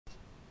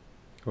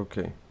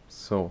Okay,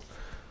 so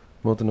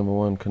motor number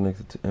 1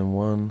 connected to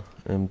M1,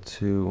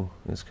 M2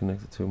 is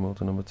connected to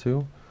motor number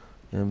 2,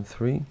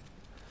 M3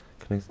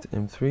 connected to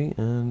M3,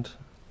 and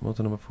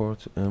motor number 4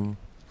 to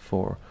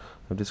M4.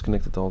 I've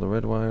disconnected all the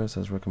red wires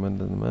as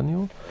recommended in the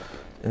manual.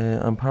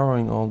 I'm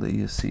powering all the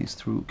ESCs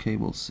through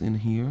cables in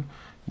here,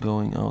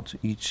 going out to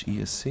each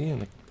ESC,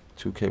 and the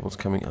 2 cables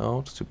coming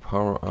out to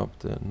power up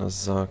the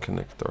Naza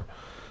connector.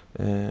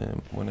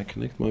 When I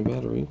connect my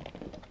battery,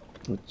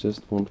 it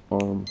just won't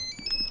arm.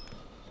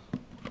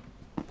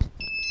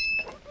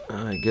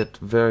 I get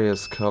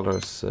various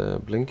colors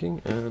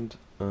blinking and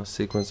a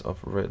sequence of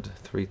red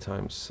 3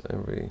 times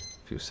every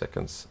few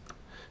seconds.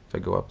 If I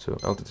go up to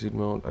altitude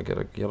mode, I get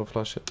a yellow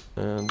flash,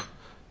 and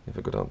if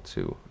I go down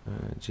to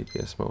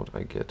GPS mode,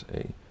 I get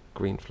a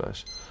green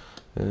flash.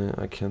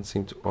 I can't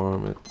seem to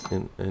arm it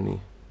in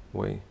any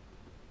way.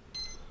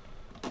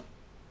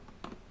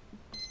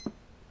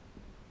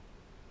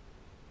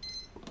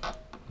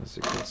 As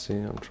you can see,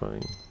 I'm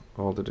trying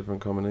all the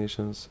different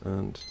combinations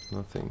and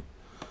nothing.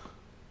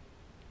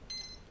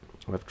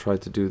 I've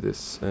tried to do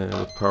this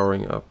with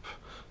powering up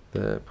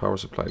the power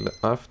supply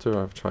after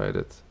I've tried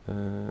it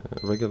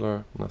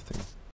regular, nothing.